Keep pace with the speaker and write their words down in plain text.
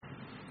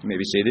You may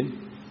be seated.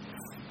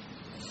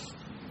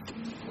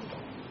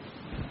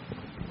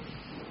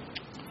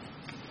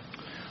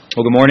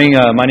 Well, good morning.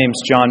 My name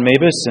is John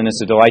Mavis, and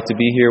it's a delight to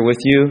be here with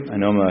you. I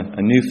know I'm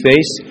a new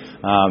face,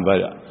 but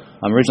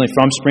I'm originally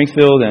from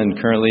Springfield and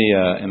currently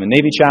am a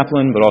Navy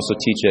chaplain, but also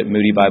teach at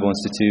Moody Bible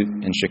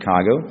Institute in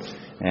Chicago.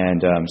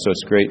 And so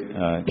it's great.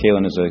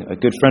 Kaylin is a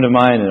good friend of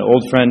mine, an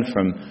old friend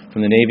from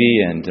the Navy,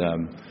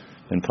 and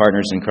been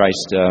partners in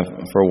Christ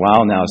for a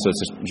while now. So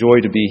it's a joy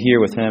to be here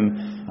with him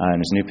in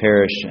his new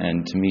parish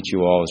and to meet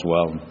you all as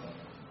well.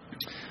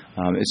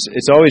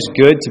 It's always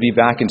good to be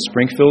back in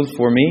Springfield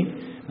for me,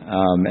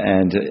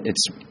 and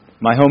it's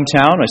my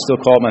hometown. I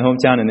still call it my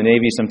hometown. In the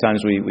Navy,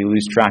 sometimes we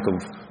lose track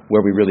of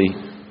where we really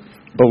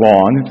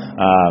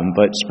belong,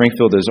 but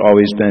Springfield has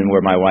always been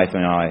where my wife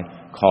and I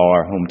call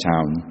our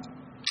hometown.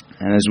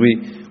 And as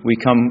we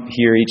come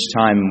here each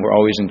time, we're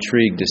always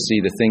intrigued to see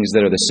the things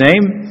that are the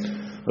same,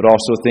 but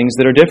also things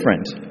that are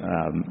different.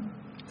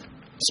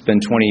 It's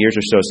been 20 years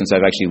or so since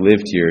I've actually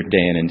lived here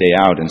day in and day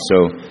out, and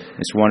so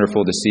it's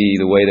wonderful to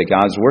see the way that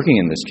God's working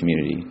in this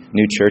community.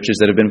 New churches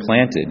that have been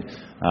planted,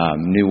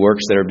 new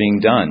works that are being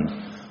done.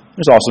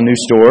 There's also new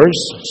stores.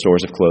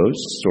 Stores have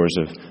closed, stores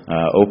have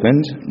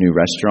opened, new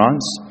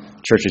restaurants.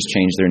 Churches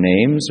change their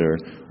names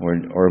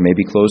or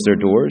maybe close their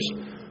doors.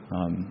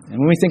 And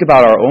when we think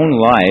about our own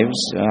lives,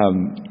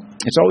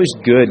 it's always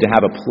good to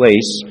have a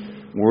place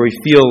where we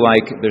feel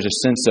like there's a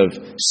sense of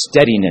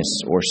steadiness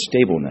or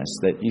stableness,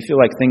 that you feel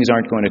like things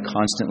aren't going to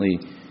constantly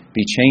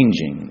be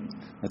changing,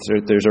 that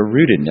there's a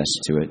rootedness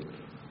to it.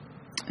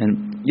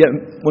 And yet,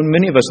 when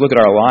many of us look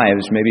at our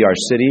lives, maybe our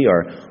city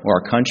or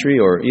our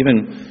country, or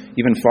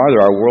even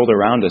farther, our world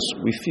around us,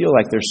 we feel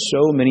like there's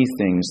so many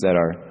things that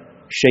are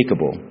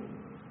shakeable,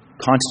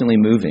 constantly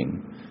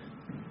moving,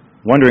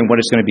 wondering what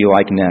it's going to be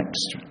like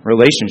next.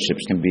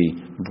 Relationships can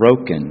be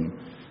broken.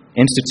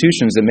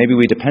 Institutions that maybe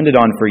we depended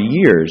on for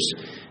years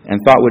and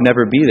thought would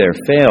never be there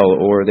fail,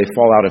 or they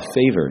fall out of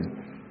favor.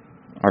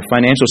 Our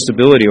financial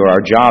stability or our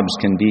jobs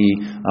can be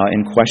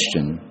in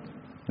question.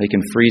 They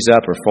can freeze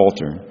up or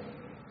falter.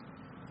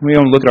 When we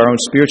don't look at our own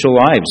spiritual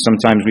lives,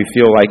 sometimes we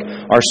feel like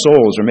our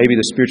souls, or maybe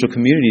the spiritual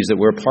communities that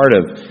we're a part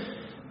of,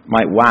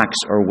 might wax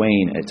or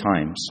wane at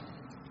times.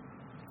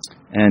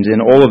 And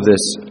in all of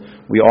this,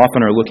 we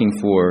often are looking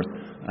for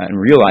and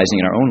realizing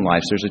in our own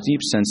lives there's a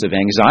deep sense of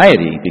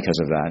anxiety because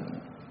of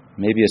that.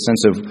 Maybe a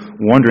sense of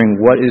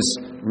wondering what is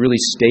really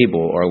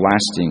stable or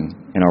lasting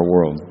in our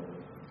world.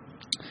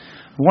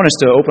 I want us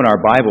to open our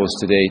Bibles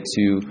today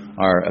to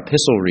our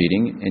epistle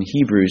reading in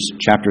Hebrews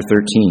chapter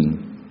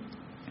 13.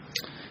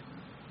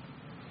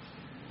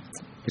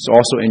 It's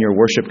also in your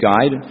worship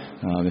guide,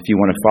 if you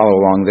want to follow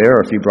along there,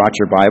 or if you brought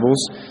your Bibles,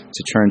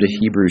 to turn to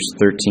Hebrews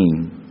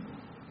 13.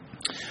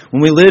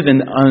 When we live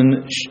in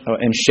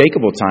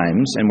unshakable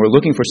times, and we're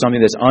looking for something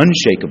that's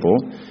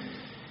unshakable,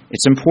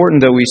 it's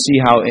important that we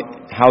see how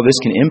this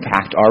can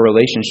impact our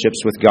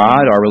relationships with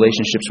God, our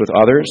relationships with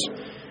others.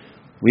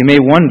 We may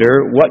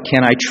wonder, what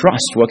can I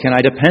trust? What can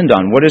I depend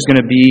on? What is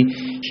going to be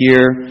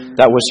here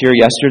that was here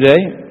yesterday?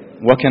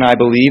 What can I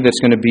believe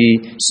that's going to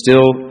be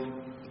still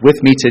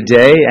with me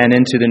today and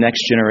into the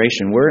next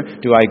generation? Where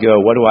do I go?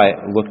 What do I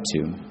look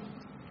to?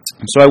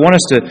 And so I want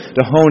us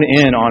to hone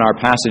in on our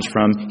passage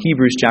from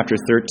Hebrews chapter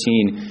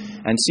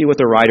 13 and see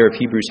what the writer of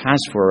Hebrews has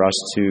for us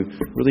to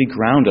really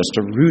ground us,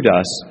 to root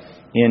us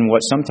in what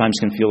sometimes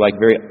can feel like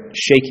very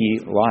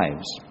shaky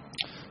lives.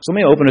 So let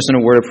me open us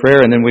in a word of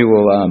prayer, and then we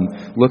will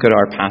look at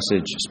our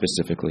passage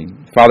specifically.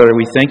 Father,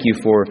 we thank you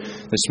for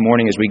this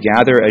morning as we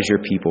gather as your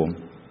people.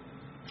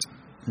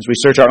 As we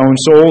search our own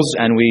souls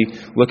and we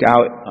look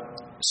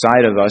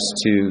outside of us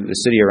to the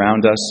city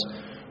around us,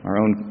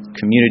 our own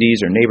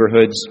communities or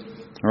neighborhoods,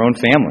 our own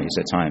families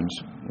at times,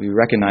 we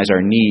recognize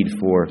our need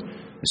for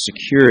the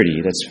security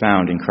that's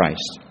found in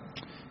Christ.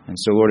 And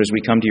so, Lord, as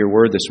we come to your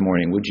word this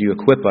morning, would you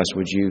equip us,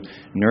 would you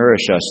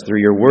nourish us through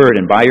your word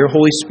and by your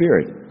Holy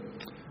Spirit?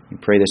 We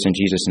pray this in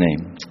Jesus'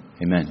 name.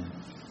 Amen.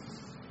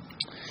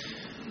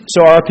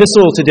 So our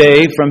epistle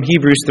today from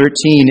Hebrews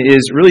 13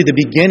 is really the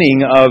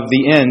beginning of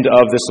the end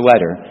of this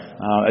letter.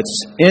 It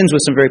ends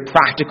with some very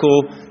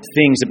practical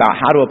things about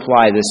how to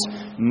apply this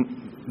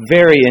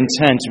very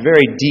intense,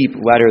 very deep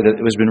letter that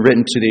has been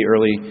written to the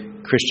early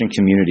Christian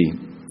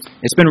community.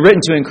 It's been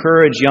written to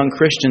encourage young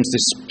Christians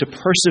to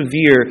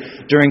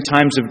persevere during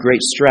times of great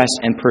stress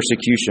and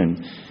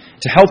persecution,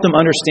 to help them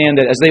understand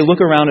that as they look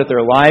around at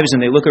their lives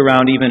and they look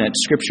around even at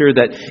Scripture,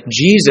 that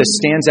Jesus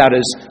stands out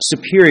as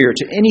superior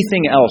to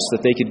anything else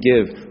that they could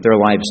give their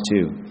lives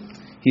to.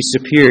 He's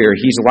superior,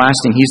 He's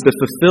lasting, He's the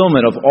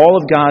fulfillment of all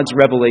of God's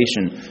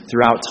revelation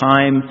throughout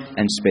time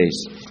and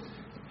space.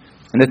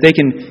 And that they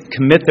can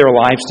commit their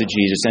lives to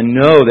Jesus and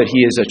know that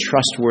He is a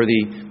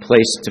trustworthy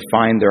place to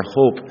find their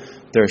hope,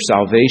 their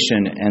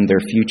salvation, and their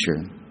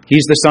future.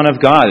 He's the Son of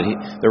God,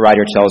 the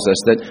writer tells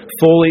us, that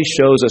fully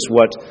shows us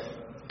what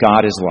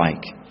God is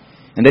like.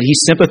 And that He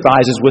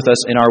sympathizes with us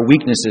in our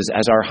weaknesses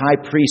as our high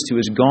priest who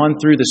has gone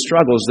through the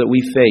struggles that we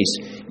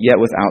face, yet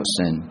without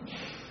sin.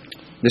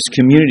 This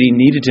community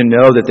needed to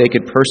know that they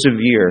could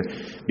persevere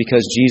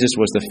because Jesus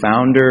was the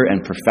founder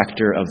and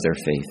perfecter of their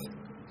faith.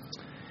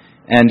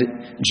 And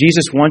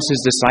Jesus wants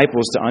his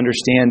disciples to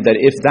understand that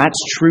if that's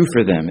true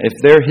for them, if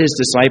they're his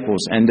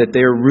disciples and that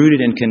they're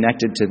rooted and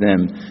connected to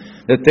them,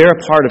 that they're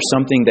a part of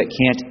something that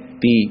can't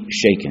be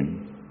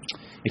shaken.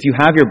 If you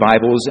have your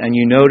Bibles and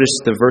you notice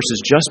the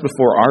verses just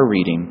before our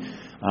reading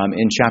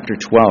in chapter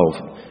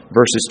 12,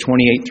 verses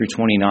 28 through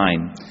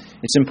 29,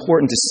 it's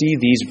important to see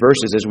these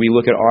verses as we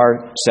look at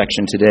our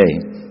section today.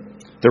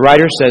 The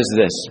writer says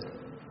this,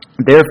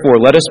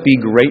 "Therefore, let us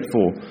be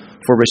grateful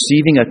for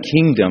receiving a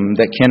kingdom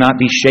that cannot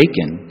be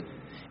shaken,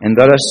 and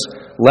let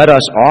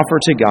us offer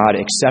to God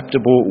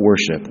acceptable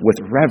worship with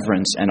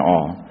reverence and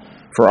awe,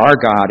 for our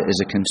God is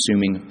a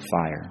consuming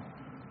fire."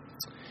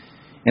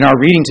 In our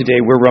reading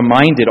today, we're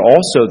reminded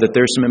also that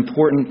there's some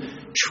important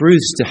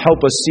truths to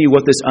help us see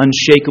what this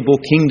unshakable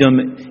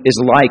kingdom is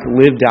like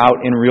lived out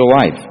in real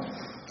life.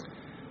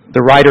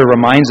 The writer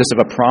reminds us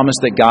of a promise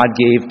that God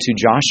gave to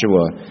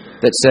Joshua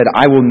that said,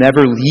 "I will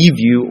never leave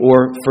you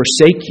or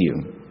forsake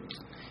you."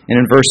 And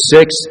in verse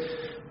 6,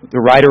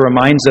 the writer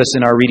reminds us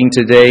in our reading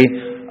today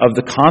of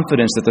the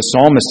confidence that the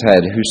psalmist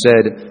had, who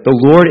said, "The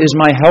Lord is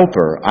my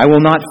helper. I will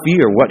not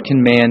fear. What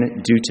can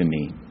man do to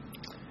me?"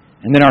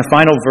 And then our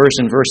final verse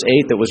in verse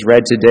 8 that was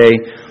read today,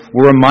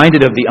 we're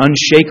reminded of the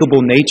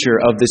unshakable nature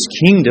of this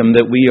kingdom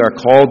that we are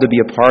called to be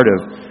a part of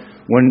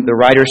when the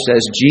writer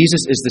says,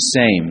 "Jesus is the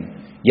same,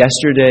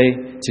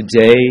 yesterday,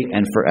 today,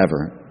 and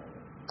forever."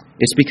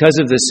 It's because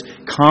of this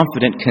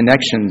confident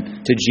connection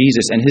to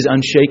Jesus and his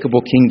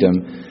unshakable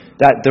kingdom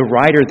that the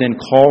writer then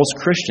calls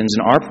Christians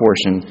in our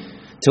portion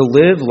to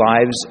live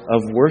lives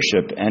of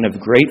worship and of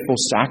grateful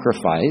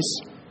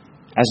sacrifice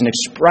as an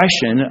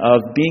expression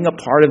of being a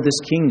part of this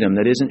kingdom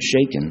that isn't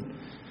shaken.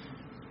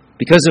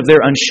 Because of their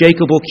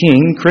unshakable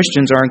king,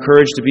 Christians are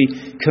encouraged to be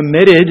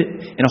committed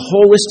in a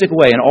holistic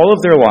way in all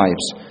of their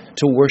lives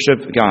to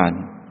worship God.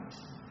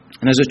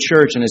 And as a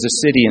church and as a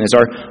city and as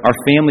our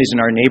families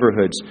and our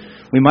neighborhoods,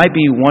 we might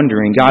be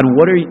wondering, God,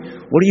 what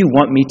do you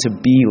want me to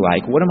be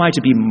like? What am I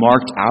to be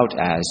marked out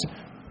as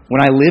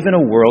when I live in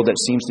a world that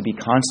seems to be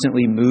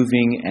constantly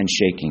moving and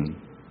shaking?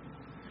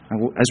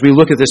 As we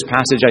look at this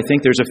passage, I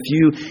think there's a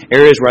few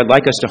areas where I'd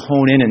like us to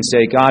hone in and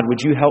say, God, would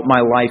you help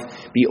my life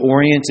be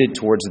oriented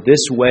towards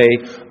this way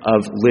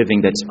of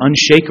living that's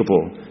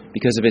unshakable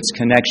because of its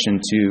connection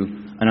to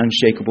an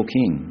unshakable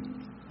king?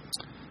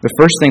 The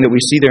first thing that we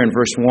see there in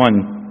verse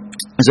 1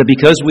 is that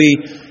because we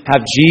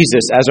have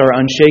Jesus as our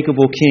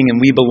unshakable king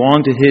and we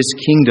belong to his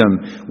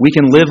kingdom, we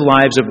can live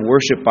lives of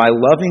worship by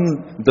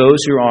loving those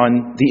who are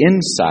on the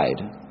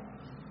inside.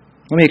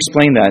 Let me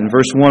explain that. In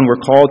verse 1,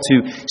 we're called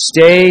to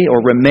stay or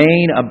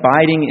remain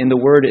abiding in the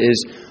word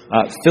is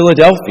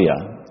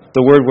Philadelphia,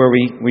 the word where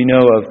we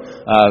know of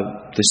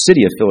the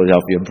city of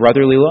Philadelphia,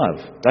 brotherly love.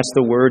 That's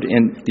the word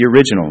in the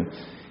original.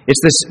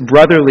 It's this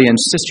brotherly and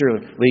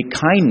sisterly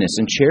kindness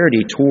and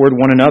charity toward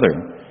one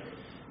another.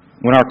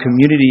 When our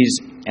communities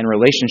and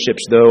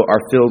relationships, though, are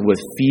filled with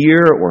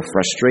fear or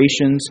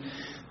frustrations,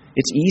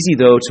 it's easy,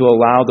 though, to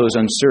allow those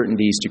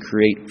uncertainties to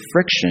create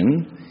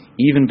friction,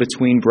 even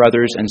between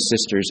brothers and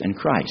sisters in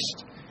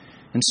Christ.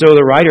 And so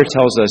the writer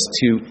tells us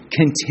to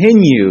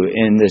continue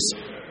in this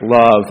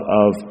love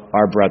of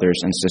our brothers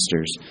and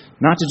sisters.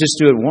 Not to just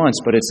do it once,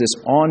 but it's this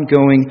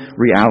ongoing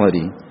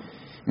reality.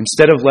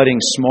 Instead of letting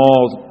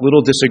small,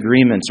 little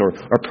disagreements or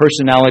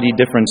personality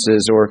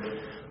differences or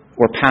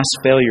past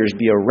failures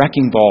be a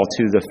wrecking ball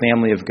to the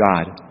family of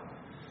God,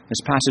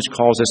 this passage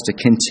calls us to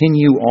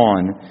continue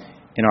on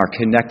in our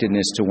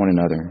connectedness to one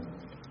another.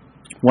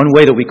 One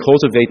way that we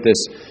cultivate this,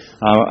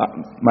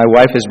 my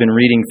wife has been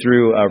rereading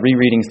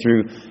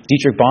through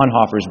Dietrich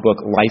Bonhoeffer's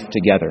book, Life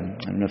Together. I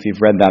don't know if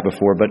you've read that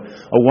before, but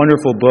a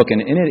wonderful book.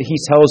 And in it, he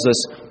tells us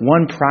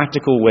one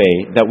practical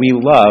way that we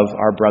love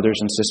our brothers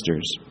and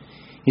sisters.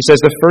 He says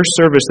the first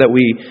service that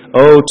we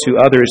owe to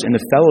others in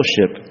the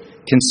fellowship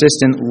consists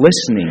in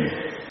listening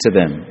to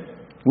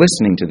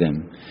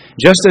them.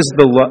 Just as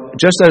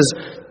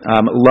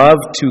love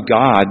to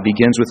God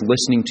begins with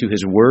listening to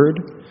his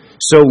word,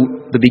 so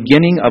the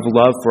beginning of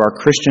love for our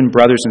Christian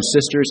brothers and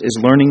sisters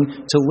is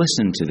learning to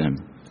listen to them.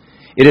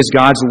 It is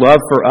God's love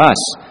for us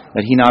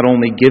that he not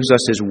only gives us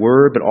his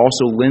word, but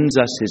also lends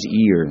us his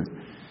ear.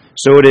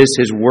 So it is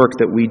his work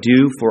that we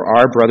do for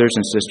our brothers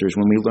and sisters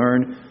when we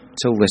learn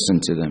to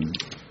listen to them.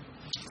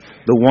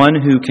 The one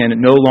who can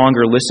no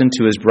longer listen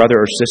to his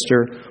brother or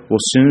sister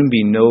will soon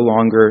be no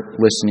longer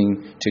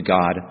listening to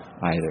God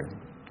either.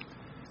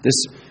 This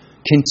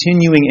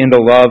continuing in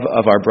the love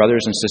of our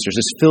brothers and sisters,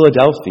 this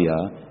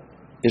Philadelphia,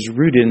 is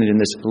rooted in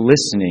this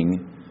listening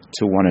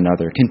to one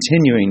another,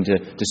 continuing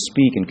to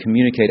speak and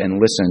communicate and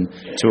listen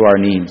to our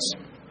needs.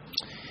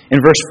 In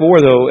verse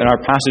 4, though, in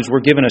our passage,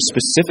 we're given a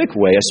specific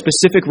way, a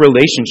specific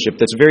relationship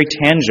that's very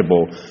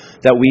tangible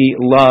that we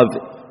love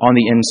on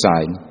the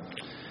inside.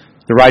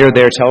 The writer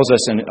there tells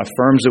us and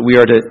affirms that we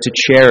are to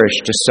cherish,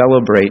 to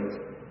celebrate,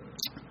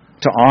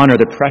 to honor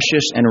the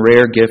precious and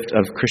rare gift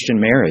of Christian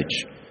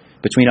marriage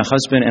between a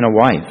husband and a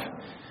wife.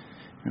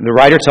 And the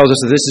writer tells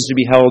us that this is to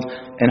be held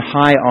in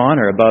high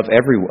honor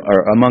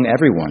among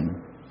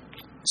everyone.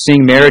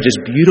 Seeing marriage as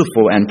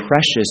beautiful and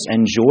precious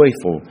and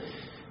joyful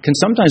can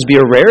sometimes be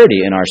a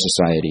rarity in our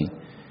society.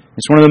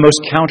 It's one of the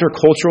most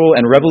countercultural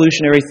and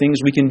revolutionary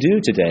things we can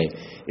do today,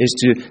 is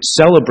to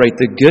celebrate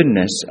the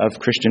goodness of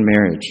Christian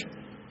marriage.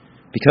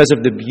 Because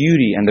of the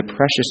beauty and the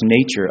precious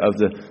nature of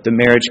the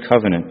marriage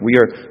covenant, we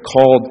are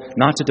called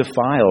not to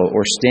defile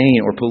or stain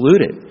or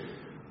pollute it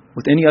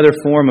with any other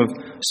form of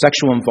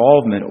sexual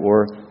involvement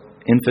or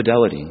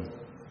infidelity.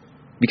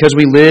 Because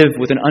we live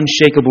with an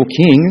unshakable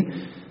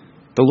King,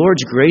 the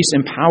Lord's grace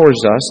empowers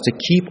us to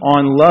keep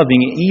on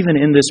loving even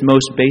in this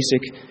most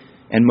basic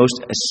and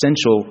most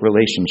essential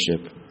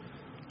relationship.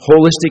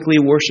 Holistically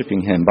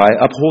worshiping Him by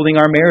upholding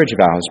our marriage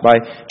vows, by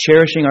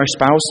cherishing our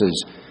spouses,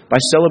 by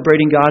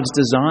celebrating God's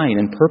design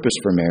and purpose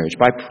for marriage,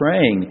 by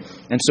praying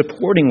and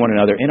supporting one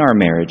another in our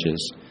marriages,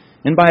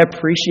 and by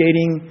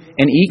appreciating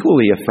and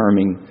equally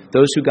affirming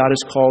those who God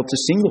has called to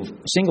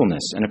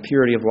singleness and a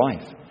purity of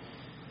life.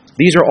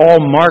 These are all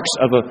marks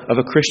of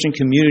a Christian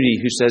community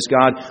who says,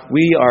 God,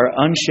 we are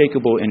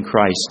unshakable in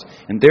Christ,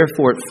 and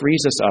therefore it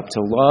frees us up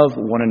to love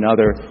one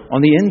another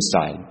on the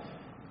inside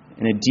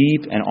in a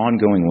deep and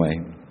ongoing way,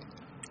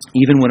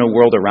 even when a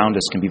world around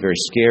us can be very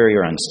scary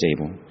or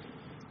unstable.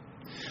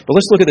 But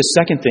let's look at the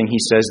second thing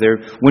he says there.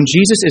 When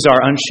Jesus is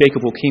our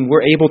unshakable King,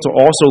 we're able to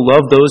also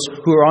love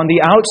those who are on the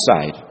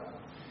outside.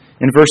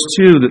 In verse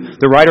 2,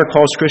 the writer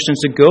calls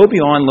Christians to go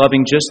beyond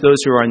loving just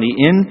those who are in the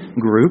in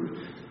group,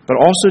 but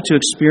also to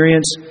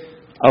experience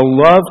a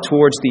love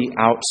towards the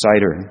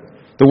outsider.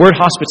 The word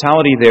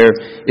hospitality there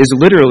is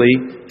literally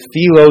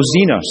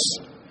philoxenos,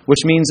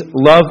 which means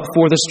love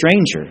for the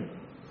stranger.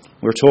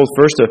 We're told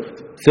first to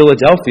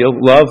Philadelphia,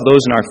 love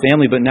those in our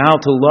family, but now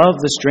to love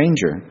the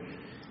stranger.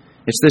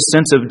 It's this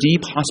sense of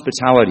deep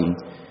hospitality.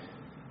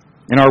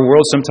 In our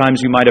world,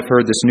 sometimes you might have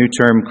heard this new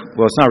term,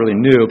 well, it's not really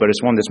new, but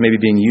it's one that's maybe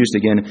being used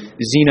again,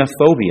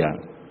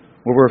 xenophobia,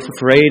 where we're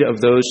afraid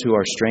of those who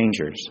are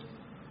strangers.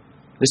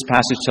 This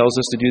passage tells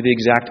us to do the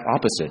exact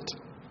opposite,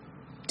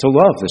 to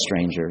love the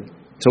stranger,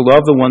 to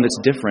love the one that's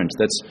different,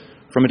 that's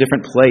from a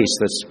different place,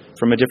 that's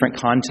from a different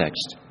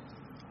context.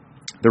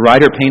 The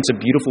writer paints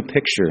a beautiful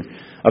picture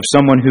of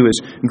someone who has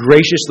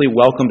graciously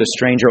welcomed a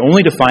stranger,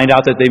 only to find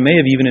out that they may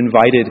have even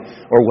invited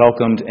or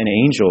welcomed an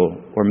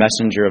angel or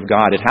messenger of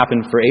God. It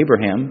happened for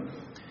Abraham.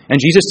 And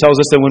Jesus tells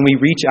us that when we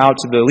reach out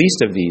to the least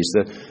of these,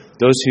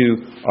 those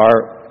who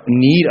are in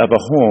need of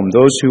a home,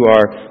 those who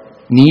are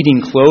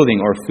needing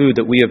clothing or food,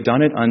 that we have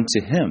done it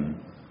unto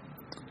Him.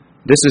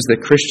 This is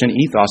the Christian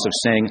ethos of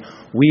saying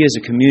we as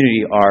a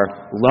community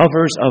are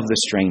lovers of the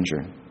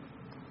stranger.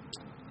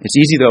 It's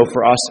easy, though,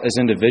 for us as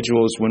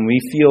individuals, when we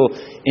feel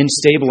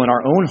unstable in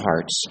our own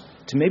hearts,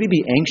 to maybe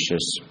be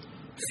anxious,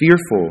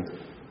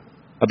 fearful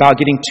about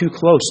getting too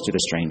close to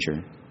the stranger.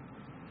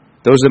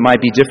 Those that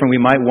might be different, we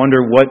might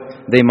wonder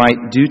what they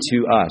might do to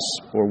us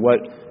or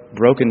what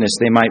brokenness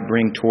they might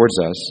bring towards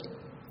us.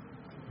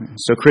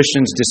 So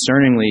Christians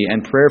discerningly and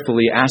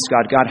prayerfully ask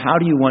God,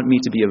 how do you want me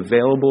to be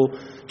available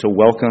to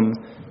welcome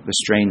the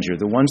stranger,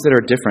 the ones that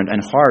are different and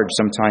hard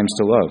sometimes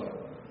to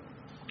love?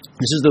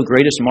 This is the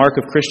greatest mark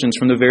of Christians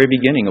from the very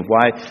beginning, of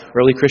why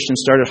early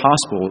Christians started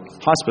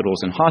hospitals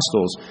and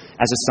hostels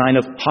as a sign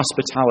of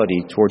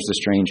hospitality towards the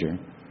stranger.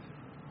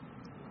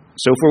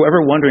 So if we're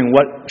ever wondering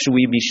what should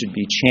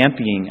be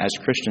championing as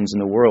Christians in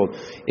the world,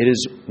 it is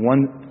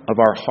one of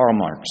our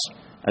hallmarks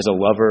as a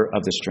lover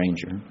of the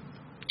stranger.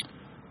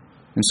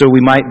 And so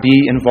we might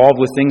be involved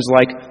with things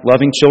like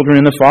loving children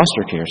in the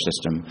foster care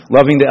system,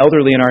 loving the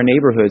elderly in our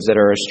neighborhoods that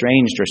are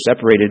estranged or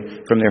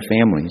separated from their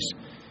families.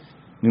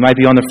 We might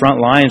be on the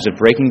front lines of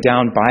breaking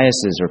down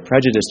biases or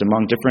prejudice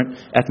among different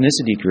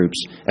ethnicity groups.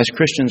 As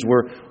Christians,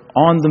 we're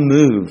on the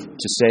move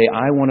to say,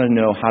 I want to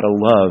know how to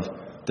love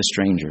the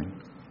stranger.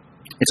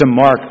 It's a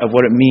mark of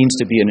what it means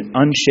to be an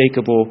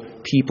unshakable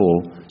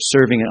people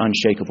serving an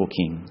unshakable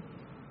King.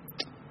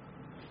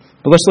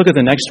 But let's look at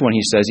the next one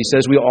he says. He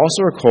says, we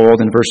also are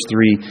called in verse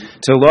 3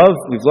 to love,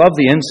 we've loved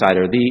the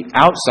insider, the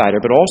outsider,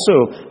 but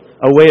also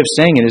a way of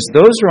saying it is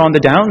those who are on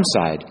the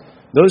downside,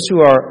 those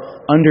who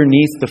are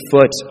underneath the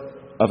foot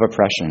of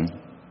oppression.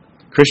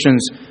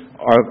 Christians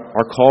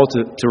are called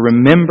to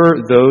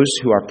remember those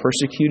who are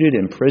persecuted,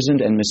 imprisoned,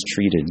 and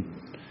mistreated.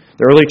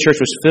 The early church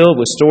was filled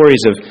with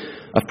stories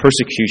of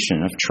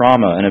persecution, of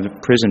trauma, and of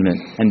imprisonment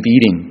and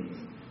beating.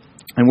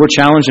 And we're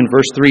challenged in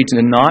verse 3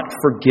 to not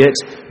forget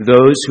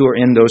those who are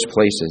in those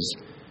places,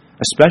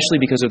 especially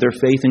because of their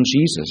faith in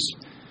Jesus.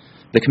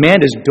 The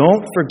command is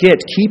don't forget,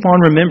 keep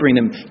on remembering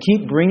them,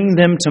 keep bringing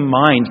them to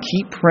mind,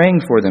 keep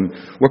praying for them.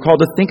 We're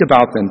called to think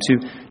about them,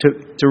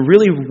 to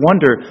really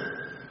wonder,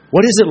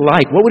 what is it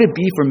like? What would it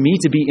be for me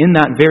to be in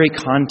that very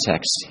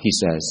context, he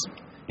says,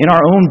 in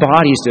our own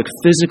bodies to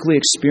physically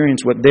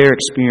experience what they're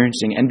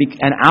experiencing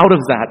and out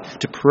of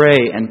that to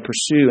pray and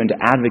pursue and to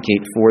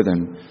advocate for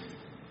them.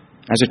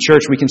 As a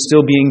church, we can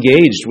still be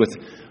engaged with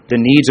the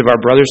needs of our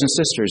brothers and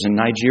sisters in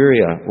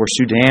Nigeria or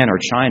Sudan or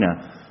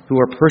China who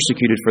are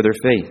persecuted for their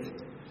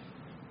faith.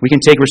 We can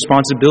take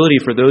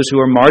responsibility for those who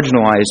are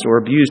marginalized or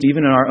abused,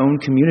 even in our own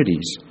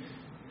communities.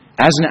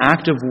 As an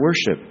act of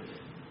worship,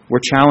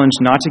 we're challenged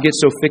not to get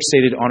so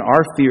fixated on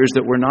our fears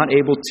that we're not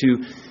able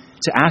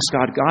to ask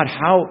God,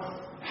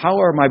 how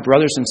are my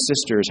brothers and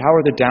sisters? How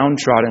are the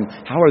downtrodden?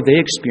 How are they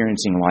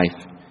experiencing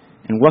life?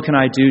 And what can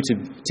I do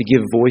to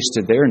give voice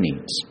to their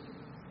needs?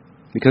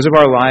 Because of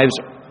our lives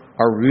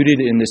are rooted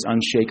in this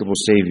unshakable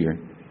Savior,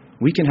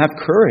 we can have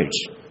courage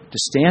to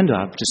stand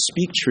up, to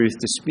speak truth,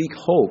 to speak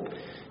hope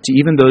to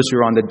even those who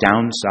are on the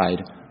downside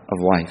of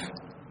life.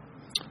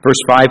 Verse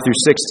 5 through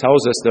 6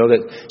 tells us, though,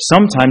 that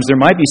sometimes there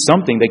might be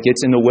something that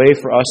gets in the way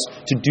for us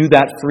to do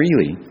that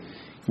freely.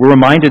 We're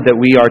reminded that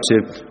we are to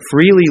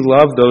freely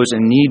love those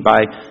in need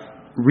by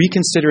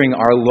reconsidering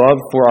our love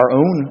for our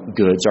own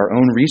goods, our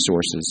own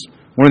resources.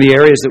 One of the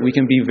areas that we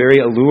can be very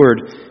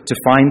allured to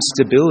find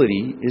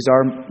stability is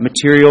our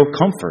material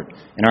comfort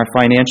and our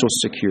financial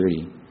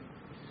security.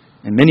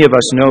 And many of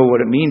us know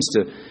what it means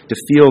to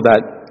feel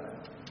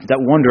that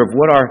wonder of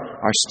what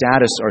our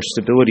status, our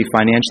stability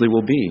financially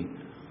will be.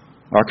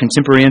 Our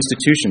contemporary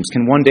institutions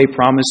can one day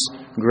promise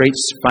great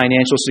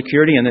financial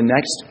security and the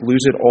next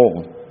lose it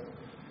all.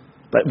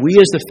 But we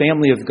as the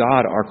family of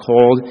God are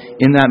called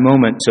in that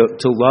moment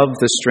to love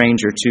the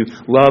stranger, to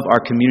love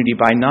our community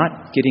by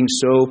not getting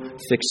so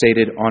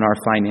fixated on our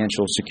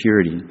financial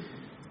security,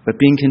 but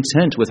being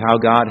content with how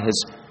God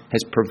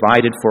has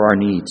provided for our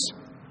needs.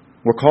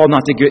 We're called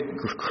not to get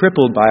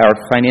crippled by our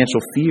financial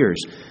fears,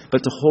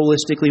 but to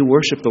holistically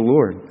worship the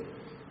Lord.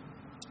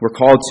 We're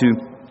called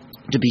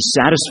to be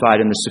satisfied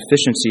in the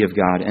sufficiency of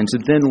God and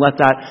to then let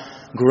that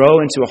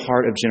grow into a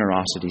heart of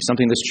generosity,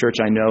 something this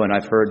church I know and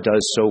I've heard does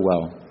so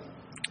well.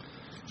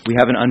 We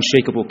have an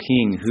unshakable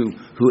King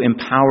who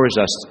empowers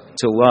us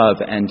to love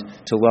and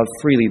to love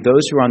freely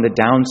those who are on the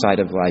downside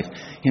of life.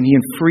 And He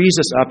frees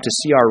us up to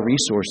see our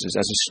resources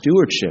as a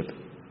stewardship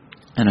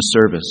and a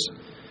service,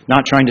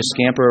 not trying to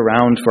scamper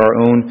around for our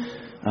own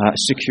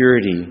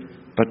security,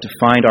 but to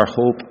find our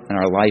hope and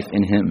our life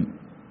in Him.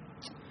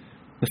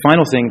 The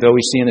final thing, though,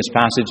 we see in this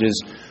passage is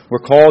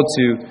we're called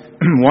to,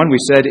 one, we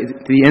said,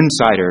 the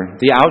insider,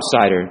 the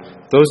outsider,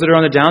 those that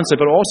are on the downside,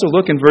 but also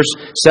look in verse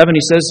 7,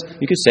 he says,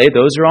 you could say,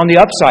 those who are on the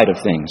upside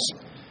of things.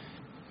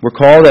 We're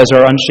called as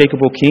our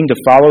unshakable King to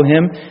follow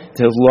Him,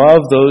 to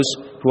love those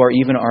who are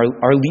even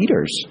our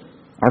leaders.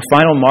 Our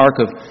final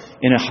mark of,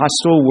 in a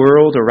hostile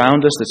world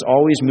around us that's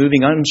always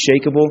moving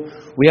unshakable,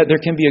 there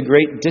can be a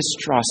great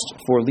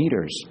distrust for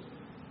leaders,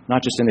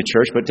 not just in the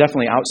church, but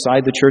definitely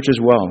outside the church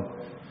as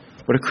well.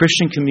 But a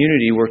Christian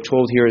community, we're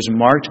told here, is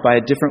marked by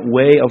a different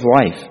way of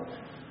life.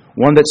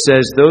 One that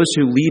says those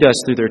who lead us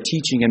through their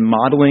teaching and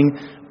modeling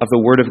of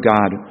the Word of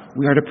God,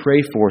 we are to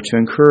pray for,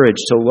 to encourage,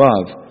 to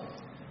love.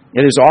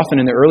 It is often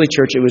in the early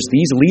church, it was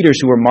these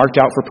leaders who were marked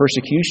out for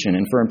persecution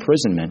and for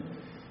imprisonment.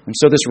 And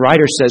so this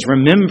writer says,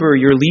 remember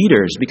your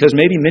leaders, because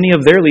maybe many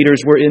of their leaders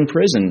were in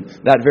prison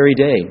that very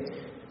day.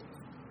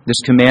 This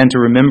command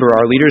to remember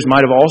our leaders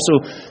might have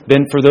also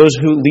been for those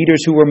leaders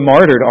who were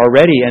martyred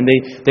already, and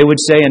they would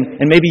say,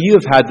 and maybe you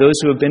have had those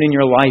who have been in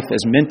your life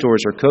as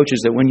mentors or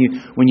coaches, that when you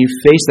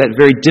face that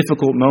very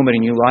difficult moment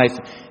in your life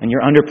and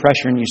you're under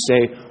pressure and you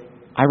say,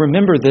 I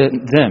remember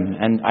them,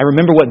 and I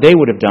remember what they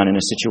would have done in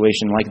a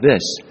situation like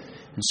this.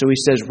 And so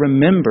he says,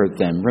 remember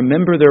them,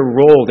 remember their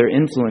role, their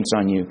influence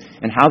on you,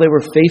 and how they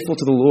were faithful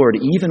to the Lord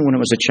even when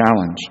it was a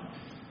challenge.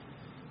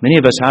 Many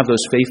of us have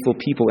those faithful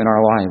people in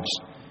our lives.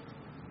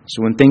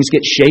 So when things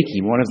get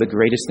shaky, one of the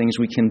greatest things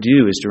we can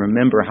do is to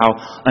remember how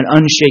an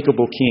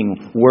unshakable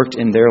King worked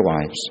in their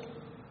lives.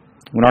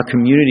 When our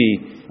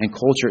community and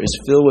culture is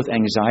filled with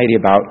anxiety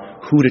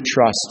about who to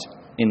trust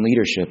in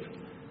leadership,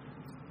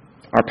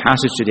 our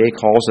passage today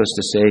calls us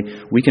to say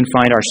we can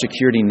find our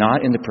security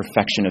not in the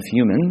perfection of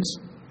humans,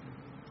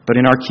 but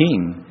in our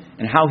King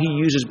and how He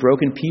uses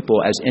broken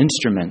people as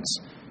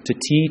instruments to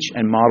teach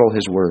and model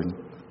His Word.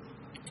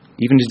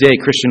 Even today,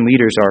 Christian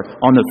leaders are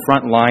on the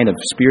front line of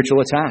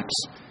spiritual attacks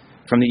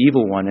from the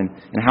evil one,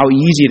 and how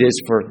easy it is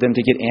for them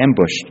to get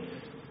ambushed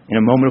in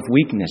a moment of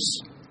weakness,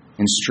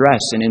 in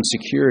stress and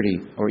insecurity,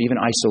 or even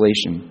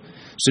isolation.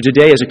 So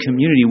today, as a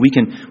community,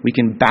 we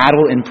can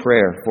battle in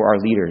prayer for our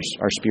leaders,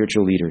 our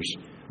spiritual leaders.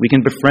 We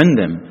can befriend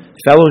them,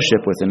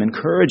 fellowship with them,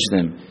 encourage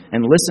them,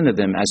 and listen to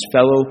them as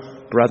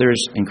fellow brothers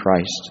in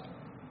Christ.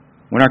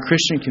 When our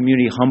Christian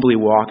community humbly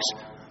walks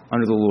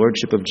under the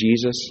lordship of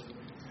Jesus,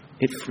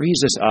 it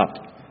frees us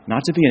up,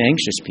 not to be an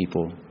anxious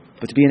people,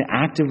 but to be an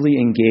actively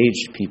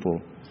engaged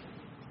people.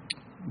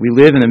 We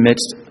live in the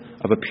midst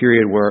of a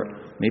period where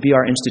maybe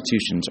our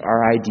institutions,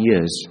 our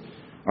ideas,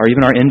 or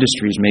even our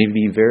industries may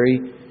be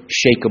very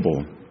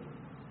shakeable.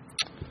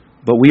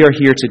 But we are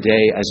here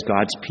today as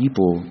God's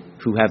people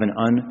who have an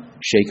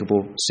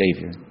unshakable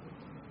Savior.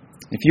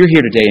 If you're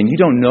here today and you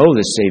don't know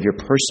this Savior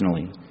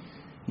personally,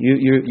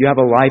 you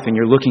have a life and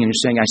you're looking and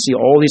you're saying, I see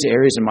all these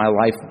areas in my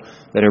life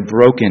that are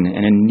broken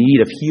and in need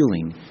of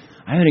healing.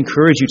 I would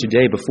encourage you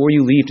today, before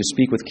you leave, to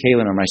speak with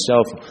Kaylin or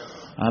myself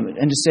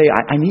and to say,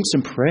 I need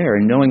some prayer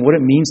and knowing what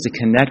it means to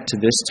connect to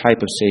this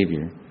type of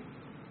Savior.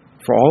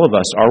 For all of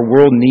us, our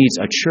world needs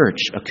a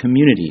church, a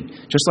community,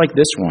 just like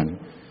this one,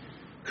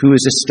 who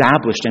is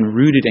established and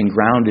rooted and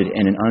grounded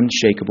in an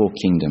unshakable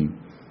kingdom.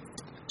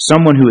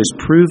 Someone who is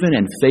proven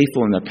and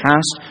faithful in the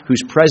past,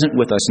 who's present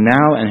with us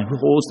now, and who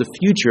holds the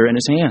future in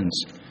his hands.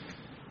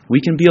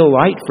 We can be a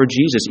light for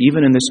Jesus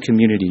even in this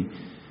community,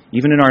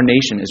 even in our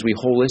nation, as we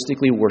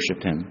holistically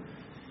worship him.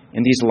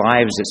 In these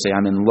lives that say,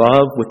 I'm in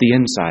love with the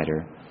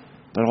insider,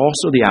 but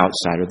also the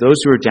outsider, those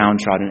who are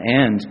downtrodden,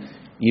 and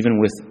even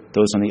with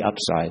those on the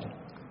upside.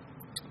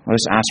 Let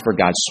us ask for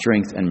God's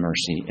strength and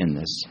mercy in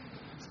this.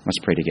 Let's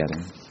pray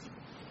together.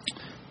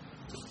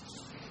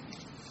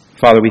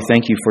 Father, we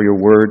thank you for your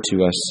word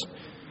to us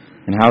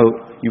and how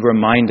you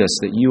remind us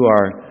that you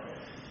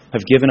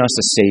have given us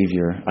a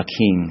Savior, a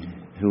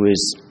King, who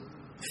is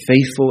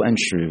faithful and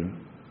true,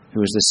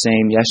 who is the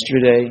same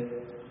yesterday,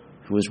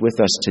 who is with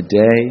us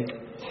today,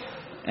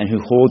 and who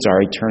holds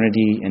our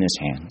eternity in his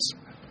hands.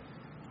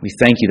 We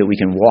thank you that we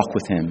can walk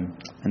with him,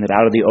 and that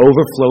out of the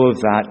overflow of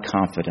that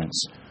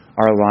confidence,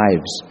 our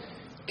lives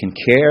can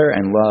care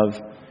and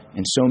love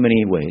in so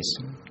many ways.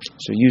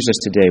 So use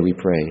us today, we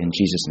pray, in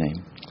Jesus'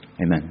 name.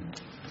 Amen.